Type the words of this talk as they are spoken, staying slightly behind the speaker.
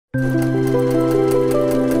Hey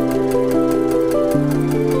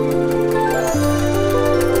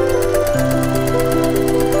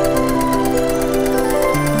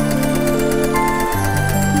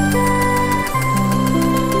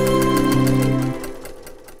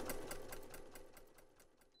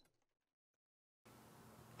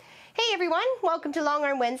everyone, welcome to Long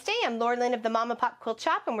Arm Wednesday. I'm Laura Lynn of the Mama Pop Quilt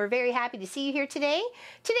Shop, and we're very happy to see you here today.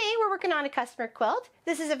 Today we're working on a customer quilt.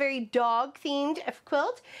 This is a very dog themed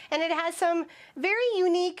quilt, and it has some very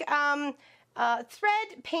unique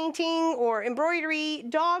thread painting or embroidery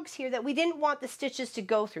dogs here that we didn't want the stitches to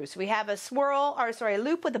go through. So we have a a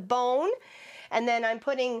loop with a bone, and then I'm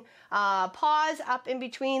putting paws up in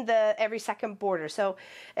between every second border. So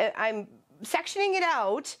I'm sectioning it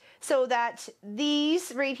out so that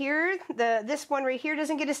these right here, this one right here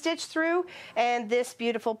doesn't get a stitch through, and this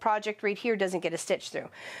beautiful project right here doesn't get a stitch through.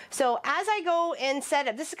 So as I go and set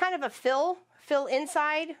up, this is kind of a fill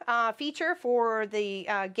inside feature for the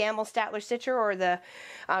Gammill Statler Stitcher or the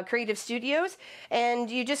Creative Studios, and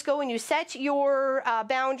you just go and you set your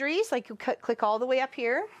boundaries, like you click all the way up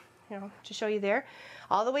here, you know, to show you there,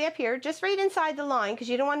 all the way up here, just right inside the line, because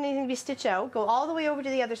you don't want anything to be stitched out. Go all the way over to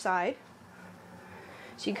the other side.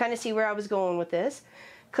 So you can kind of see where I was going with this.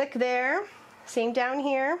 Click there, same down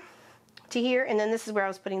here to here, and then this is where I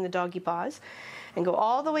was putting the doggy paws. And go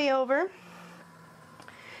all the way over.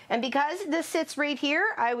 And because this sits right here,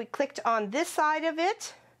 I would clicked on this side of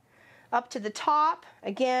it, up to the top,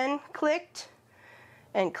 again, clicked,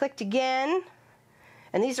 and clicked again.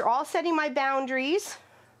 And these are all setting my boundaries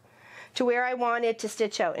to where I want it to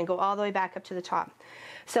stitch out, and go all the way back up to the top.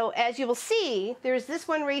 So as you will see, there's this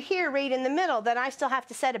one right here, right in the middle, that I still have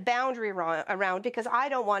to set a boundary around because I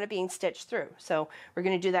don't want it being stitched through. So we're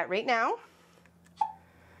going to do that right now.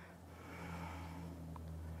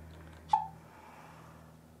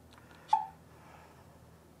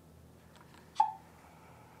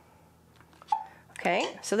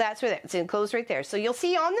 Okay, so that's where it's enclosed right there. So you'll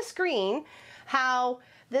see on the screen how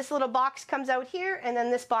this little box comes out here, and then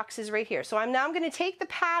this box is right here. So I'm going to take the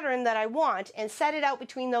pattern that I want and set it out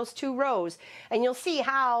between those two rows, and you'll see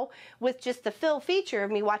how, with just the fill feature of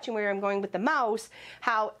me watching where I'm going with the mouse,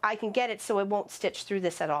 how I can get it so it won't stitch through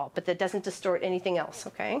this at all, but that doesn't distort anything else.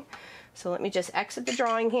 Okay, so let me just exit the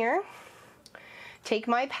drawing here, take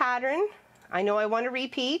my pattern. I know I want to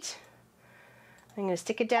repeat. I'm going to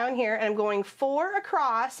stick it down here, and I'm going 4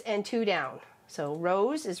 across and 2 down. So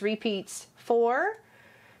rows is repeats 4,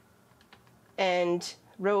 and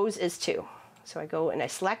rows is 2. So I go and I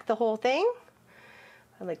select the whole thing.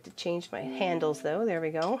 I like to change my handles though. There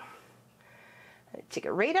we go. I take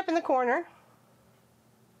it right up in the corner.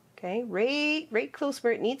 Okay, right close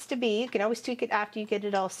where it needs to be. You can always tweak it after you get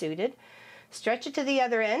it all suited. Stretch it to the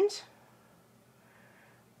other end.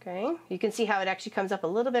 Okay, you can see how it actually comes up a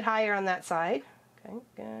little bit higher on that side. Okay,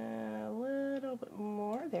 a little bit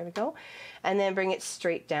more. There we go. And then bring it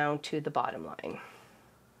straight down to the bottom line.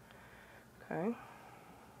 Okay.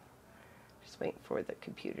 Just wait for the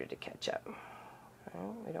computer to catch up. Okay.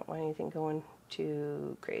 We don't want anything going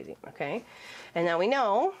too crazy. Okay. And now we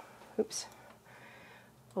know, oops,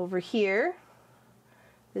 over here,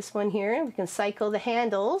 this one here, we can cycle the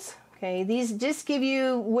handles. Okay. These just give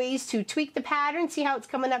you ways to tweak the pattern. See how it's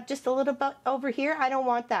coming up just a little bit over here? I don't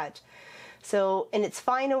want that. So, and it's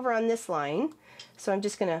fine over on this line. So I'm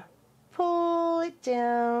just going to pull it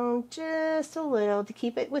down just a little to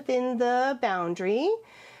keep it within the boundary,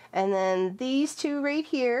 and then these two right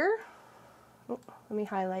here, let me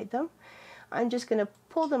highlight them. I'm just going to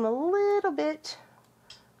pull them a little bit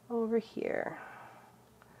over here,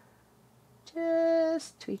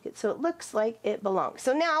 just tweak it so it looks like it belongs.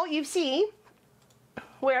 So now you see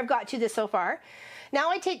where I've got to this so far. Now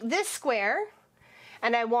I take this square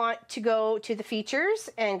and I want to go to the features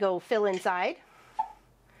and go fill inside.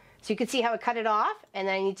 So you can see how I cut it off, and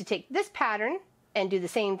then I need to take this pattern and do the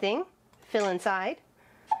same thing, fill inside.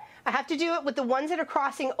 I have to do it with the ones that are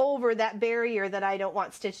crossing over that barrier that I don't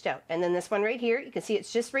want stitched out. And then this one right here, you can see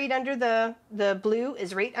it's just right under the blue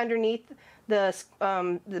is right underneath the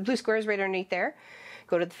blue square is right underneath there.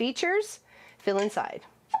 Go to the features, fill inside.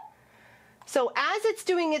 So as it's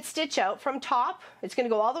doing its stitch out from top, it's going to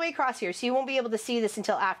go all the way across here. So you won't be able to see this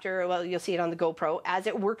until after, well, you'll see it on the GoPro as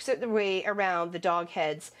it works its way around the dog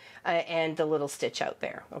heads and the little stitch out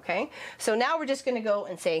there. Okay. So now we're just going to go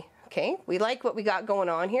and say, okay, we like what we got going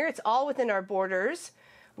on here. It's all within our borders.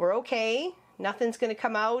 We're okay. Nothing's going to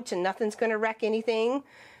come out and nothing's going to wreck anything.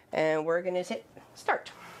 And we're going to hit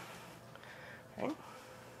start. Okay.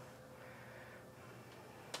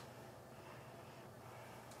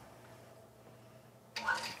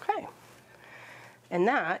 Okay. And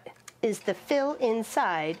that is the fill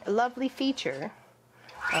inside lovely feature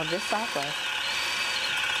of this software.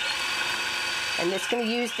 And it's going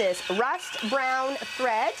to use this rust brown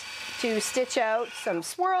thread to stitch out some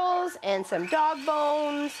swirls and some dog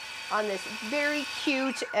bones on this very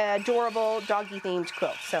cute, adorable doggy themed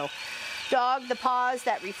quilt. So dog, the paws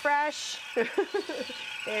that refresh.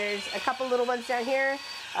 There's a couple little ones down here.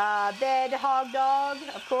 Bed, hog, dog,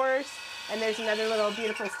 of course. And there's another little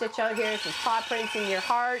beautiful stitch out here. It says paw prints in your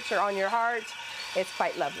heart or on your heart. It's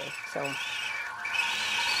quite lovely. So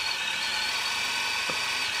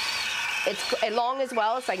it's long as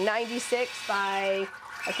well. It's like 96 by,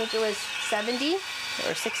 I think it was 70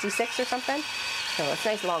 or 66 or something. So it's a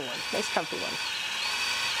nice long one, nice comfy one.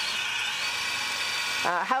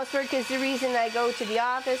 Housework is the reason I go to the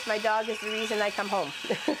office. My dog is the reason I come home.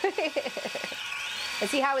 And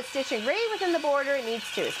see how it's stitching right within the border it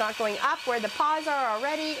needs to. It's not going up where the paws are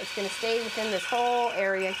already. It's going to stay within this whole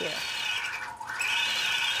area here.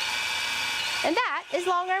 And that is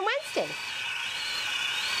Long Arm Wednesday.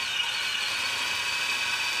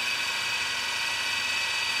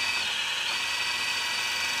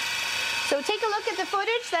 So take a look at the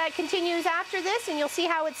footage that continues after this, and you'll see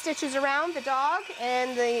how it stitches around the dog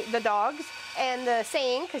and the dogs and the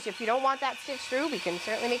saying, because if you don't want that stitched through, we can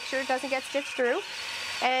certainly make sure it doesn't get stitched through.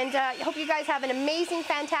 And I hope you guys have an amazing,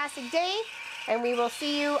 fantastic day, and we will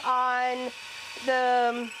see you on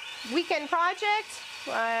the weekend project.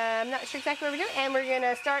 I'm not sure exactly what we're doing, and we're going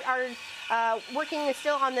to start our working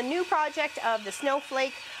still on the new project of the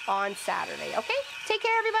snowflake on Saturday. Okay? Take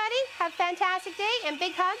care, everybody. Have a fantastic day, and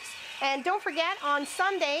big hugs. And don't forget, on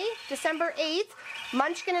Sunday, December 8th,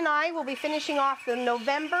 Munchkin and I will be finishing off the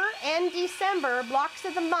November and December blocks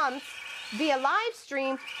of the month via live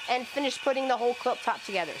stream and finish putting the whole quilt top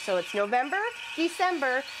together. So it's November,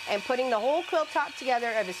 December, and putting the whole quilt top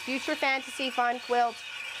together of his future fantasy fun quilt.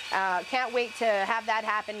 Can't wait to have that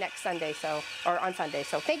happen next Sunday, or on Sunday.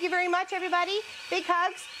 So thank you very much, everybody. Big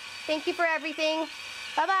hugs. Thank you for everything.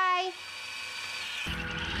 Bye-bye.